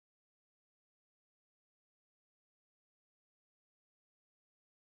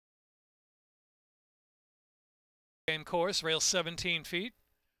Same course, rail 17 feet.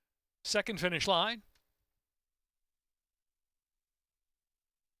 Second finish line.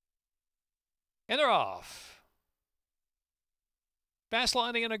 And they're off. Fast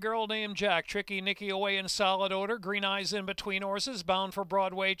lining in a girl named Jack. Tricky Nicky away in solid order. Green Eyes in between horses. Bound for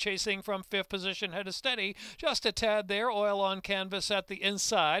Broadway, chasing from fifth position. Head of steady. Just a tad there. Oil on canvas at the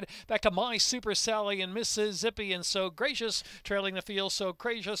inside. Back to My Super Sally and Mississippi and So Gracious. Trailing the field, So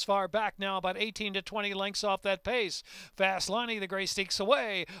Gracious far back now, about 18 to 20 lengths off that pace. Fast lining, the gray sneaks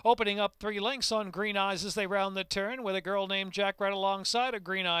away. Opening up 3 lengths on Green Eyes as they round the turn with a girl named Jack right alongside of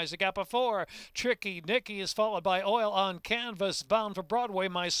Green Eyes. A gap of 4. Tricky Nicky is followed by Oil on Canvas. Bound for Broadway,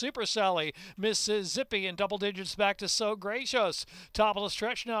 My Super Sally, Mississippi in double digits back to So Gracious. Top of the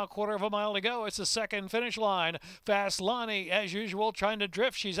stretch now, quarter of a mile to go. It's the second finish line. Fast Lonnie, as usual, trying to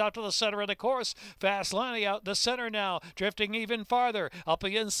drift. She's out to the center of the course. Fast Lonnie out the center now, drifting even farther. Up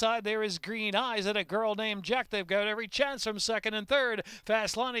the inside there is Green Eyes and a girl named Jack. They've got every chance from second and third.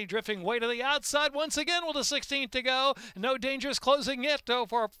 Fast Lonnie drifting way to the outside once again with a 16th to go. No dangers closing it though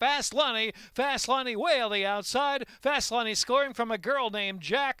for Fast Lonnie. Fast Lonnie way on the outside. Fast Lonnie scoring from a girl named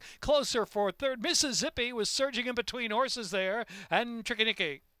Jack. Closer for third. Mississippi was surging in between horses there. And Tricky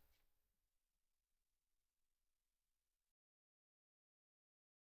Nicky